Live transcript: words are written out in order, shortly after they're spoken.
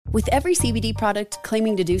With every CBD product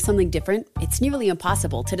claiming to do something different, it's nearly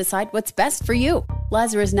impossible to decide what's best for you.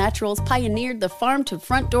 Lazarus Naturals pioneered the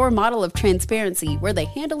farm-to-front-door model of transparency, where they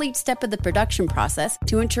handle each step of the production process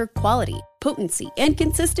to ensure quality, potency, and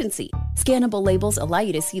consistency. Scannable labels allow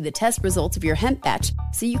you to see the test results of your hemp batch,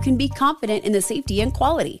 so you can be confident in the safety and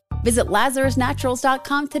quality. Visit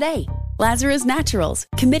LazarusNaturals.com today. Lazarus Naturals,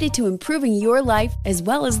 committed to improving your life as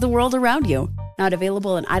well as the world around you. Not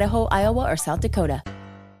available in Idaho, Iowa, or South Dakota.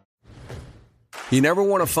 You never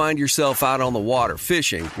want to find yourself out on the water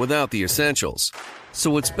fishing without the essentials.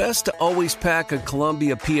 So it's best to always pack a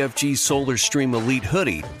Columbia PFG Solar Stream Elite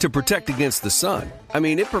hoodie to protect against the sun. I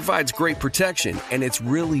mean, it provides great protection, and it's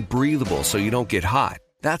really breathable so you don't get hot.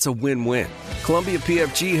 That's a win-win. Columbia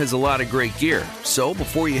PFG has a lot of great gear, so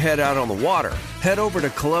before you head out on the water, head over to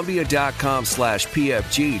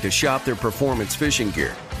Columbia.com/PFG to shop their performance fishing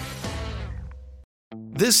gear.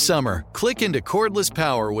 This summer, click into cordless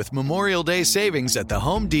power with Memorial Day savings at the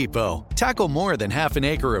Home Depot. Tackle more than half an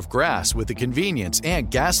acre of grass with the convenience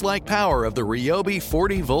and gas-like power of the Ryobi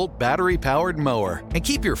 40-volt battery-powered mower. And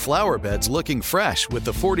keep your flower beds looking fresh with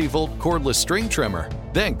the 40-volt cordless string trimmer.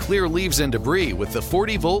 Then clear leaves and debris with the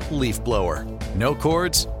 40-volt leaf blower. No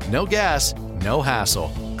cords, no gas, no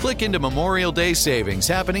hassle. Click into Memorial Day savings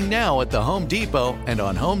happening now at the Home Depot and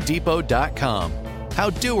on HomeDepot.com.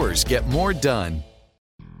 How doers get more done.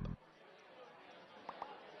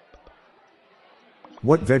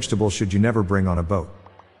 What vegetable should you never bring on a boat?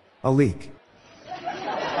 A leek.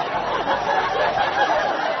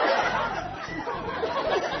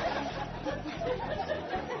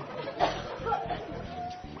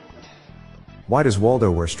 Why does Waldo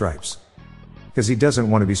wear stripes? Because he doesn't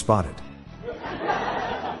want to be spotted.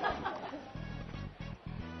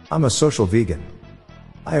 I'm a social vegan.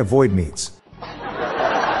 I avoid meats.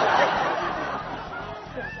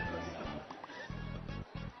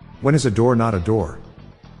 When is a door not a door?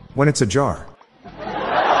 When it's ajar.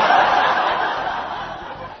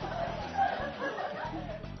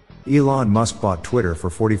 Elon Musk bought Twitter for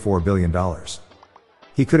 $44 billion.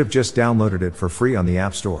 He could have just downloaded it for free on the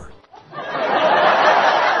App Store.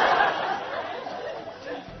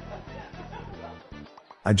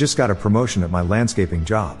 I just got a promotion at my landscaping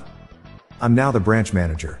job. I'm now the branch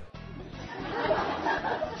manager.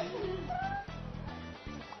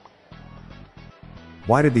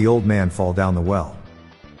 Why did the old man fall down the well?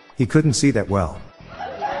 He couldn't see that well.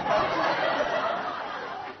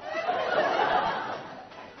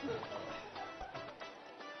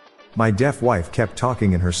 My deaf wife kept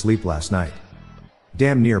talking in her sleep last night.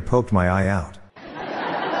 Damn near poked my eye out.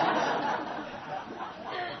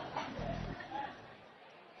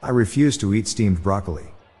 I refuse to eat steamed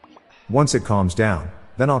broccoli. Once it calms down,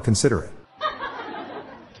 then I'll consider it.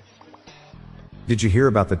 Did you hear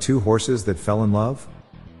about the two horses that fell in love?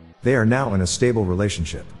 They are now in a stable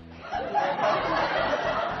relationship.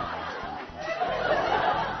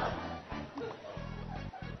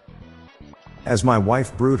 As my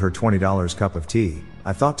wife brewed her $20 cup of tea,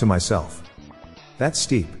 I thought to myself, that's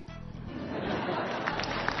steep.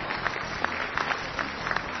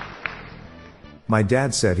 My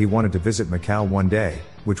dad said he wanted to visit Macau one day,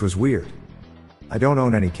 which was weird. I don't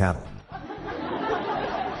own any cattle.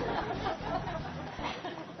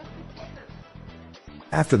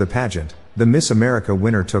 After the pageant, the Miss America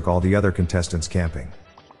winner took all the other contestants camping.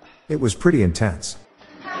 It was pretty intense.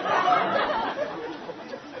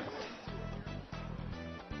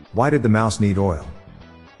 Why did the mouse need oil?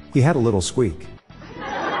 He had a little squeak.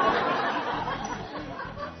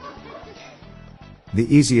 The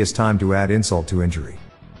easiest time to add insult to injury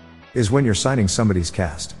is when you're signing somebody's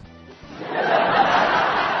cast.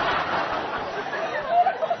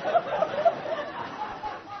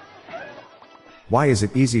 Why is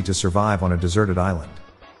it easy to survive on a deserted island?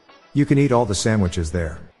 You can eat all the sandwiches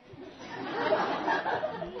there.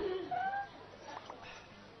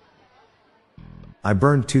 I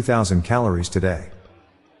burned 2,000 calories today.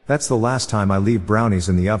 That's the last time I leave brownies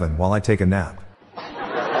in the oven while I take a nap.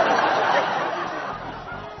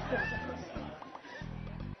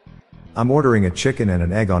 I'm ordering a chicken and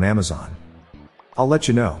an egg on Amazon. I'll let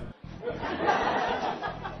you know.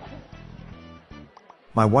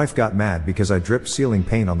 My wife got mad because I dripped ceiling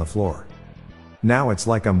paint on the floor. Now it's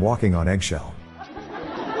like I'm walking on eggshell.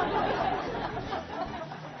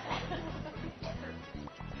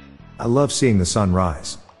 I love seeing the sun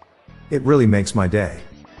rise. It really makes my day.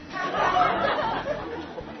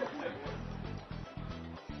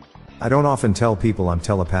 I don't often tell people I'm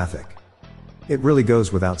telepathic. It really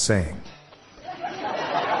goes without saying.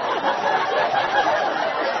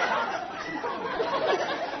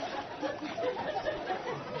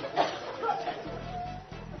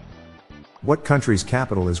 What country's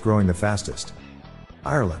capital is growing the fastest?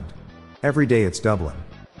 Ireland. Every day it's Dublin.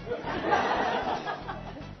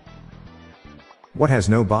 What has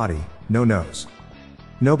no body, no nose?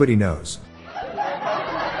 Nobody knows.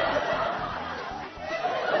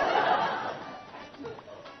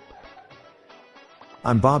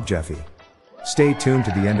 I'm Bob Jeffy. Stay tuned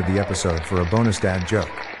to the end of the episode for a bonus dad joke.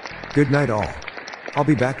 Good night all. I'll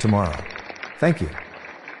be back tomorrow. Thank you.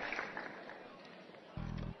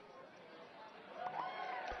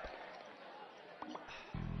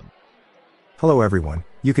 Hello everyone,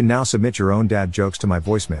 you can now submit your own dad jokes to my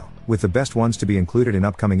voicemail, with the best ones to be included in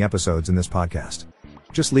upcoming episodes in this podcast.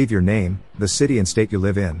 Just leave your name, the city and state you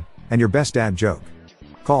live in, and your best dad joke.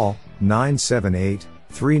 Call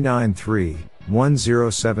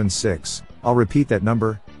 978-393-1076. I'll repeat that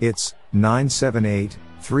number, it's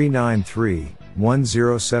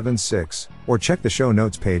 978-393-1076, or check the show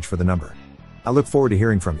notes page for the number. I look forward to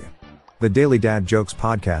hearing from you. The Daily Dad Jokes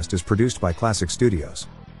podcast is produced by Classic Studios.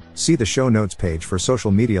 See the show notes page for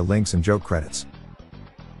social media links and joke credits.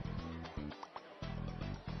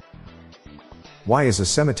 Why is a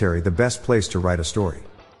cemetery the best place to write a story?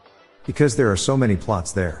 Because there are so many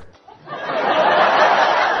plots there.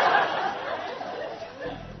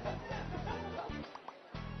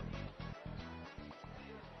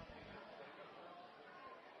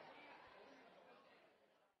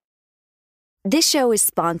 This show is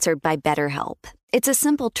sponsored by BetterHelp. It's a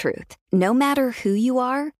simple truth. No matter who you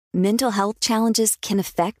are, mental health challenges can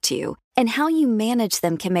affect you, and how you manage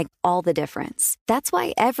them can make all the difference. That's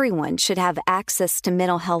why everyone should have access to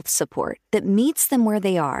mental health support that meets them where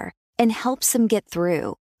they are and helps them get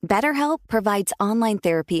through. BetterHelp provides online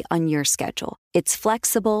therapy on your schedule. It's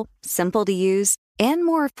flexible, simple to use, and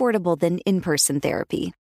more affordable than in-person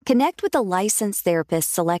therapy. Connect with a licensed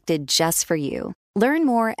therapist selected just for you. Learn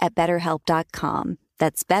more at BetterHelp.com.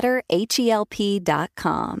 That's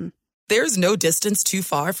BetterHelp.com. There's no distance too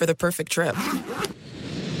far for the perfect trip.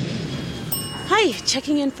 Hi,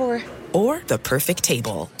 checking in for... Or the perfect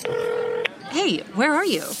table. Hey, where are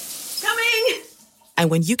you? Coming! And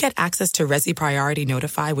when you get access to Resi Priority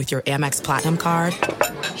Notify with your Amex Platinum card...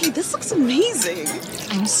 Hey, this looks amazing.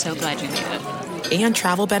 I'm so glad you made it. And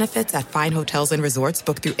travel benefits at fine hotels and resorts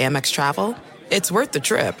booked through Amex Travel, it's worth the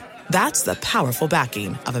trip. That's the powerful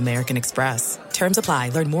backing of American Express. Terms apply.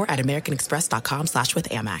 Learn more at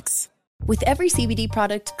americanexpress.com/withAmex. With every CBD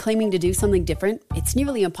product claiming to do something different, it's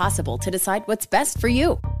nearly impossible to decide what's best for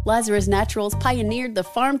you. Lazarus Naturals pioneered the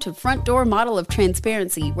farm-to-front-door model of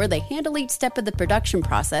transparency, where they handle each step of the production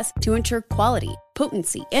process to ensure quality,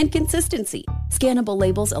 potency, and consistency. Scannable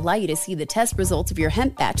labels allow you to see the test results of your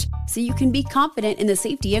hemp batch, so you can be confident in the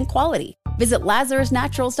safety and quality. Visit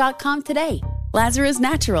LazarusNaturals.com today. Lazarus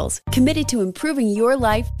Naturals, committed to improving your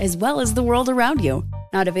life as well as the world around you.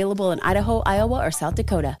 Not available in Idaho, Iowa, or South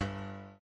Dakota.